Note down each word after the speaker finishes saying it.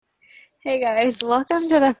Hey guys, welcome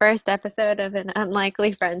to the first episode of An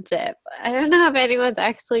Unlikely Friendship. I don't know if anyone's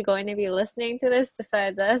actually going to be listening to this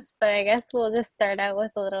besides us, but I guess we'll just start out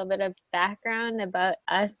with a little bit of background about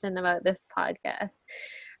us and about this podcast.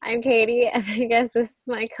 I'm Katie, and I guess this is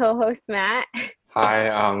my co-host Matt. Hi,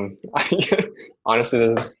 honestly,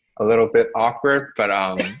 this is a little bit awkward, but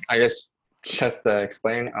I guess just to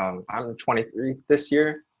explain, I'm 23 this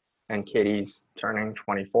year, and Katie's turning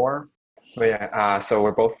 24. But yeah, so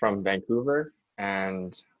we're both from Vancouver,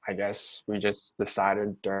 and I guess we just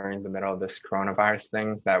decided during the middle of this coronavirus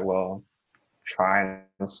thing that we'll try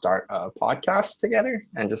and start a podcast together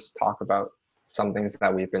and just talk about some things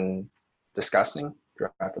that we've been discussing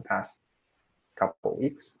throughout the past couple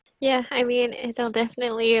weeks. Yeah, I mean, it'll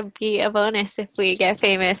definitely be a bonus if we get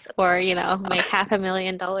famous or, make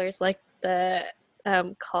 $500,000 like the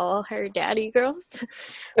Call Her Daddy girls.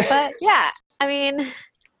 But yeah, I mean,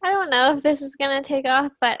 I don't know if this is gonna take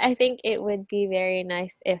off, but I think it would be very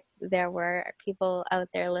nice if there were people out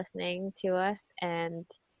there listening to us and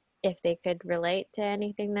if they could relate to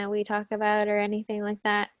anything that we talk about or anything like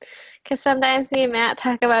that. Because sometimes me and Matt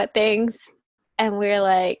talk about things and we're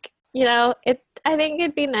like, I think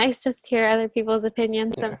it'd be nice just to hear other people's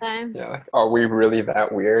opinions Yeah. sometimes. Yeah. Like, are we really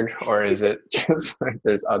that weird? Or is it just like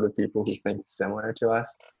there's other people who think similar to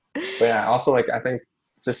us? But yeah, also like I think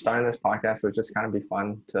just starting this podcast would just kind of be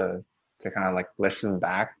fun to kind of like listen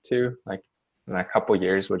back to. Like in a couple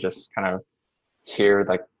years we'll just kind of hear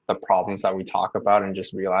like the problems that we talk about and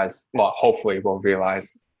just realize, well, hopefully we'll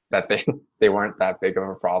realize that they weren't that big of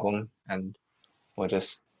a problem, and we'll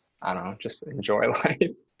just, I don't know, just enjoy life.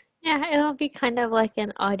 Yeah, it'll be kind of like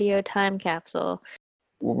an audio time capsule.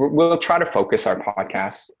 We'll try to focus our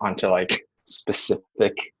podcast onto like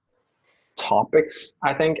specific topics.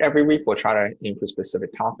 I think every week we'll try to aim for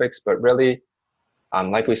specific topics, but really,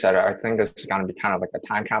 like we said, I think this is going to be kind of like a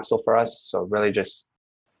time capsule for us. So really, just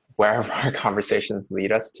wherever our conversations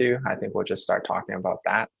lead us to, I think we'll just start talking about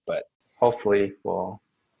that. But hopefully, we'll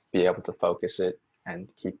be able to focus it and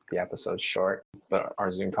keep the episodes short. But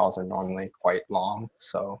our Zoom calls are normally quite long,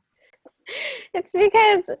 so It's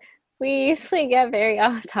because we usually get very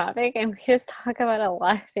off topic and we just talk about a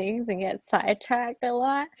lot of things and get sidetracked a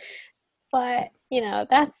lot. But,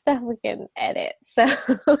 that stuff we can edit. So,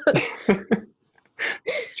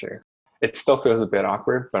 it's true. It still feels a bit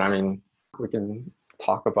awkward, but I mean, we can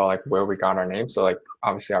talk about like where we got our name. So like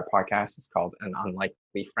obviously our podcast is called An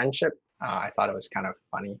Unlikely Friendship. I thought it was kind of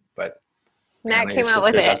funny, but Matt apparently your came out with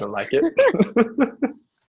sister it. doesn't like it.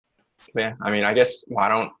 Yeah, I mean, I guess why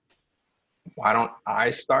don't I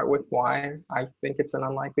start with why I think it's an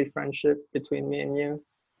unlikely friendship between me and you,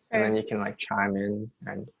 and Sure. then you can like chime in.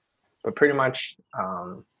 And but pretty much,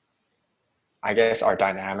 I guess our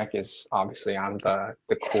dynamic is obviously I'm the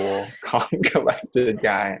cool, calm, collected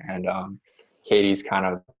guy, and Katie's kind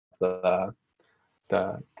of the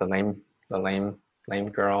the lame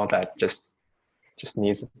girl that just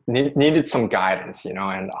needed some guidance,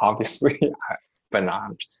 and obviously, but no,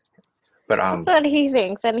 I'm just but That's what he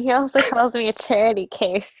thinks. And he also calls me a charity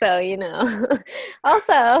case. So,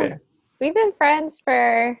 Also, yeah, we've been friends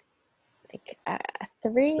for like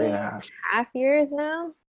three and yeah, a half years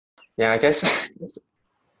now. yeah. I guess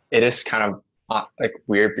it is kind of like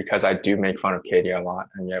weird because I do make fun of Katie a lot,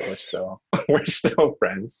 and yet we're still we're still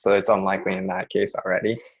friends. So it's unlikely in that case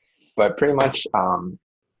already. But pretty much,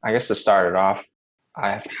 I guess to start it off,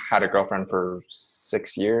 I've had a girlfriend for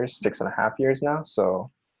 6 years, 6.5 years now. So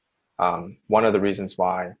one of the reasons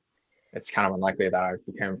why it's kind of unlikely that I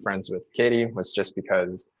became friends with Katie was just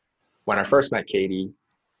because when I first met Katie,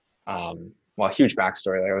 well, huge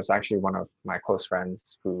backstory. Like, it was actually one of my close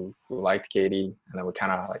friends who liked Katie, and then we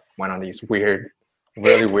kind of like went on these weird,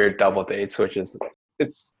 really weird double dates, which is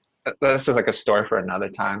it's this is like a story for another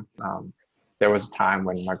time. There was a time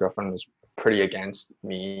when my girlfriend was pretty against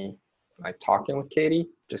me like talking with Katie,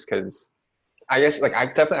 just because I guess like I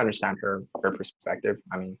definitely understand her perspective.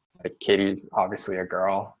 I mean, like Katie's obviously a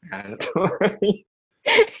girl, and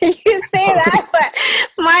You say that,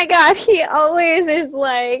 but my God, he always is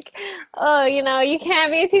like, oh, you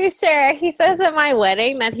can't be too sure. He says at my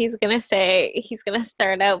wedding that he's gonna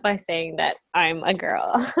start out by saying that I'm a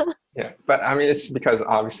girl. yeah, but I mean, it's because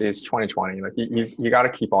obviously it's 2020. Like you got to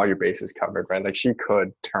keep all your bases covered, right? Like she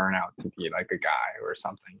could turn out to be like a guy or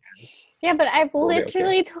something, and Yeah, but I've we'll be okay.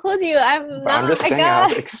 literally told you I'm But I'm not just a saying I'll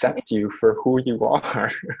guy. accept you for who you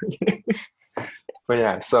are. But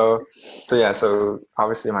yeah, so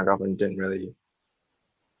obviously my girlfriend didn't really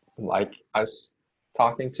like us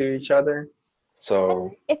talking to each other. And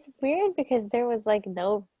So it's weird because there was like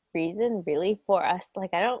no reason really for us.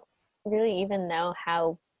 Like, I don't really even know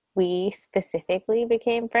how. we specifically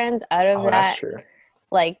became friends out of Oh, that's that true.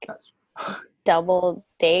 like That's double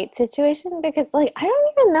date situation, because like I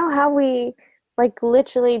don't even know how we like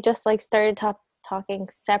literally just like started talking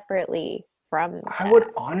separately from I would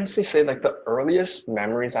that. honestly say like the earliest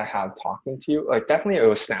memories I have talking to you, like definitely it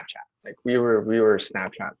was Snapchat. Like we were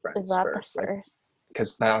Snapchat Is friends that the first. Like first?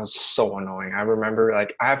 because that was so annoying. I remember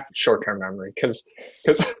like I have short term memory because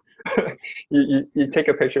you take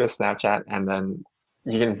a picture of Snapchat and then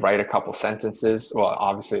you can write a couple sentences. Well,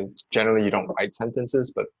 obviously, generally you don't write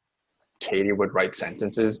sentences, but Katie would write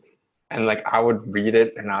sentences, and like I would read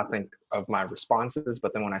it and not think of my responses.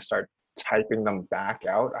 But then when I start typing them back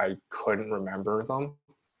out, I couldn't remember them.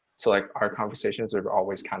 So like our conversations were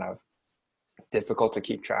always kind of difficult to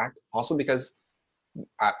keep track. Also because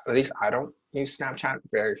at least I don't use Snapchat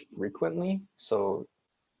very frequently, so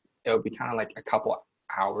it would be kind of like a couple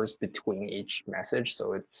hours between each message,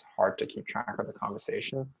 so it's hard to keep track of the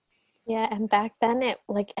conversation. Yeah, and back then it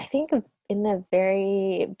like I think in the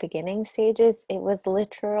very beginning stages it was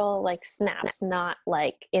literal like snaps, not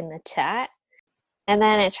like in the chat. And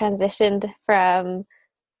then it transitioned from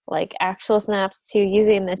like actual snaps to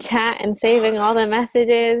using the chat and saving all the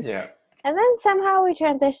messages. Yeah. And then somehow we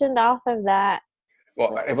transitioned off of that.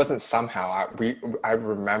 Well, it wasn't somehow. I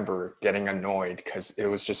remember getting annoyed because it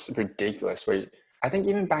was just ridiculous. Wait, I think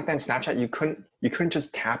even back then, Snapchat you couldn't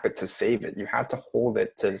just tap it to save it. You had to hold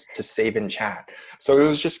it to save in chat. So it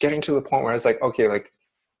was just getting to the point where it's like, okay, like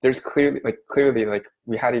there's clearly like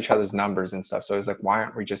we had each other's numbers and stuff. So it's like, why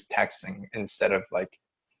aren't we just texting instead of like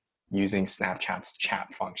using Snapchat's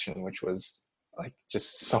chat function, which was like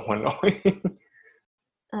just so annoying.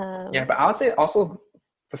 Yeah, Um, but I would say also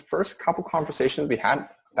the first couple conversations we had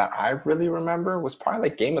that I really remember was probably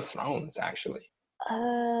like Game of Thrones, actually.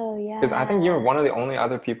 oh Because I think you were yeah, one of the only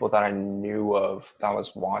other people that I knew of that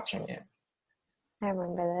was watching it. I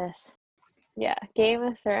remember this. Yeah, Game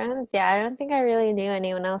of Thrones. Yeah, I don't think I really knew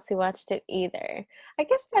anyone else who watched it either. I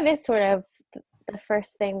guess that is sort of the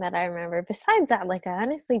first thing that I remember. Besides that, like I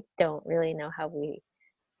honestly don't really know how we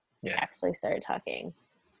Yeah. actually started talking.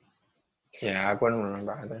 Yeah, I wouldn't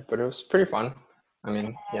remember either, but it was pretty fun. I mean,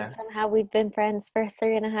 And yeah, somehow we've been friends for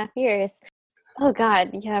 3.5 years. Oh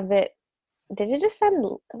God, yeah, but did it just end?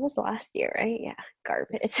 It was last year, right? Yeah,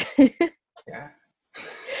 garbage. yeah,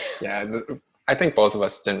 yeah. I think both of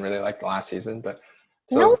us didn't really like the last season, but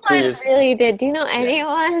No so three one years, really did. Do you know yeah,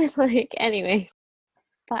 anyone? Like, anyway.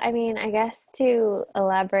 But I mean, I guess to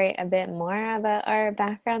elaborate a bit more about our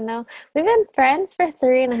background, though, we've been friends for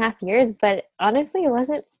 3.5 years, but honestly, it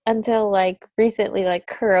wasn't until like recently, like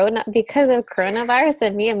because of coronavirus,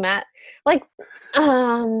 and me and Matt, like, I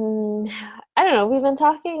don't know, we've been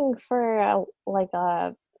talking for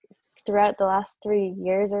throughout the last 3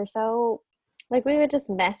 years or so. Like, we would just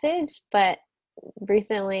message, but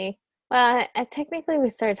recently, well, technically, we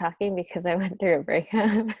started talking because I went through a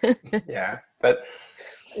breakup. yeah. But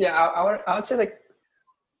yeah, I would say like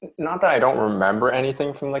not that I don't remember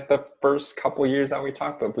anything from like the first couple years that we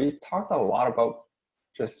talked, but we talked a lot about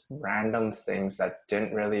just random things that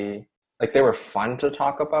didn't really like they were fun to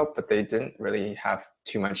talk about, but they didn't really have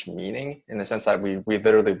too much meaning in the sense that we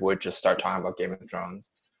literally would just start talking about Game of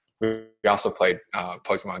Thrones. We also played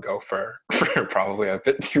Pokemon Go for, for probably a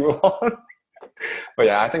bit too long. But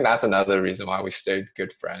yeah, I think that's another reason why we stayed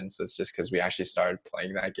good friends. It's just because we actually started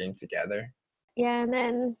playing that game together. Yeah, and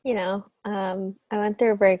then, I went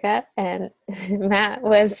through a breakup and Matt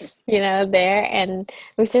was, there, and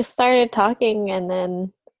we just started talking, and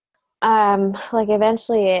then like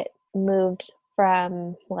eventually it moved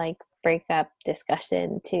from like breakup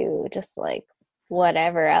discussion to just like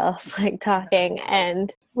whatever else, like talking. And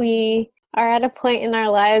we are at a point in our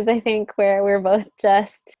lives, I think, where we're both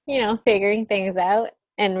just, figuring things out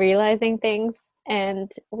and realizing things. And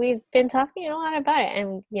we've been talking a lot about it.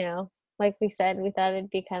 And, like we said, we thought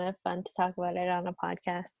it'd be kind of fun to talk about it on a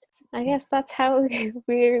podcast. I guess that's how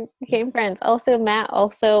we became friends. Also, Matt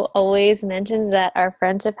also always mentions that our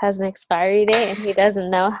friendship has an expiry date and he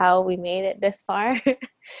doesn't know how we made it this far.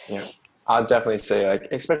 Yeah, I'll definitely say like,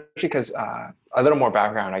 especially because a little more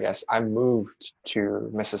background, I guess. I moved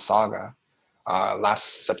to Mississauga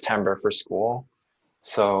last September for school,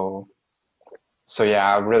 so so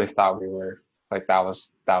yeah, I really thought we were like that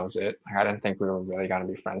was it. Like, I didn't think we were really gonna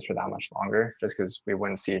be friends for that much longer, just because we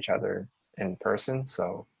wouldn't see each other in person.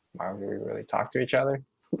 So why would we really talk to each other?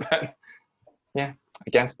 But yeah,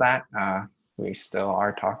 against that, we still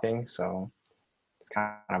are talking. So it's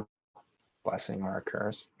kind of blessing or a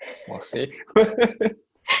curse. We'll see. But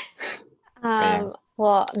yeah,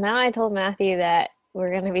 Well, now I told Matthew that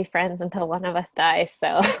we're going to be friends until one of us dies.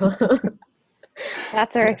 So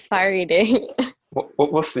that's our yeah. expiry date. We'll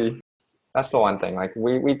we'll see. That's the one thing. Like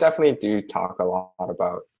we definitely do talk a lot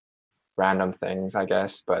about random things, I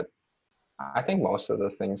guess, but I think most of the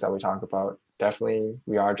things that we talk about, definitely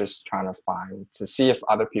we are just trying to find to see if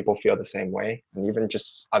other people feel the same way, and even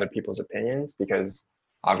just other people's opinions, because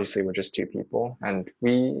obviously we're just two people, and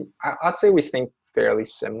I'd say we think fairly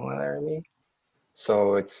similarly.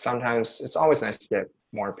 So it's always nice to get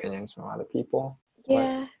more opinions from other people.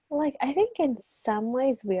 Yeah, But like I think in some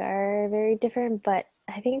ways we are very different, but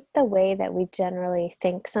I think the way that we generally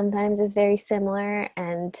think sometimes is very similar.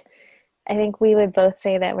 And I think we would both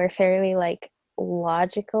say that we're fairly like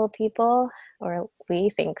logical people, or we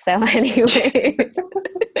think so anyways.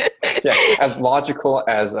 yeah, as logical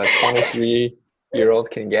as a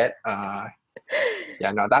 23-year-old can get.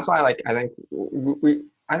 Yeah, no, that's why like I think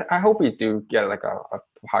I hope we do get like a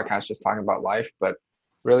podcast just talking about life, but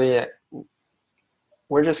really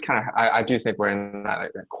we're just kind of I do think we're in that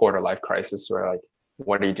like a quarter life crisis where like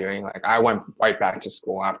what are you doing? Like I went right back to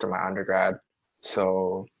school after my undergrad,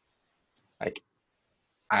 so like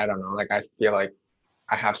I don't know, like I feel like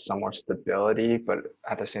I have some more stability, but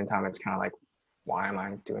at the same time it's kind of like why am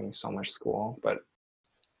I doing so much school? But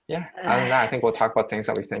yeah, other than that, I think we'll talk about things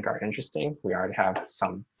that we think are interesting. We already have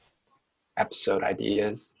some episode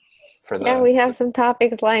ideas for Yeah, the we have some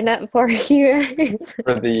topics lined up for you guys.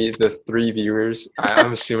 for the three viewers.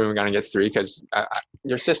 I'm assuming we're gonna get three because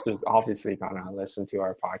your sister's obviously gonna listen to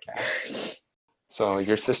our podcast. So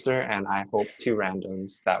your sister and I hope two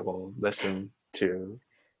randoms that will listen to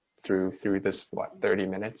through this 30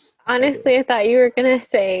 minutes. Honestly, I thought you were gonna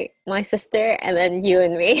say my sister and then you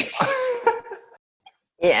and me.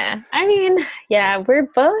 Yeah, I mean, yeah, we're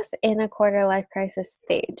both in a quarter life crisis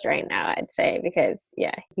stage right now, I'd say, because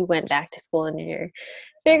yeah, you went back to school and you're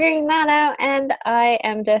figuring that out, and I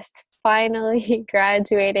am just finally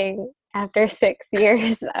graduating after 6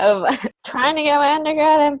 years of trying to get my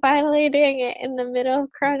undergrad and finally doing it in the middle of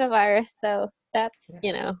coronavirus. So that's,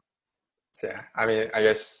 So yeah, I mean, I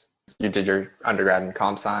guess you did your undergrad in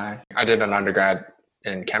comp sci. I did an undergrad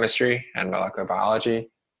in chemistry and molecular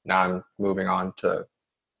biology. Now I'm moving on to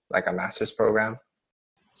like a master's program.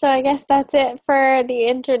 So I guess that's it for the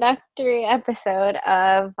introductory episode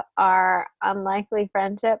of our Unlikely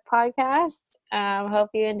Friendship podcast. Hope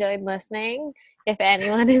you enjoyed listening. If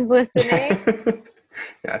anyone is listening,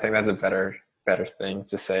 Yeah, I think that's a better thing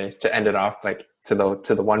to say to end it off like to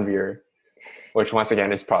the one viewer, which once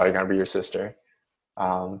again is probably gonna be your sister.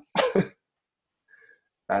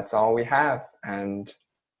 That's all we have, and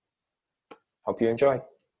hope you enjoy.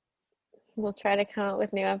 we'll try to come up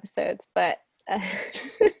with new episodes, but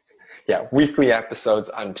Yeah, weekly episodes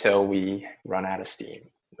until we run out of steam,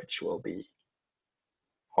 which will be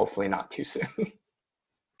hopefully not too soon.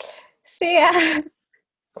 see ya.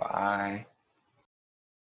 Bye.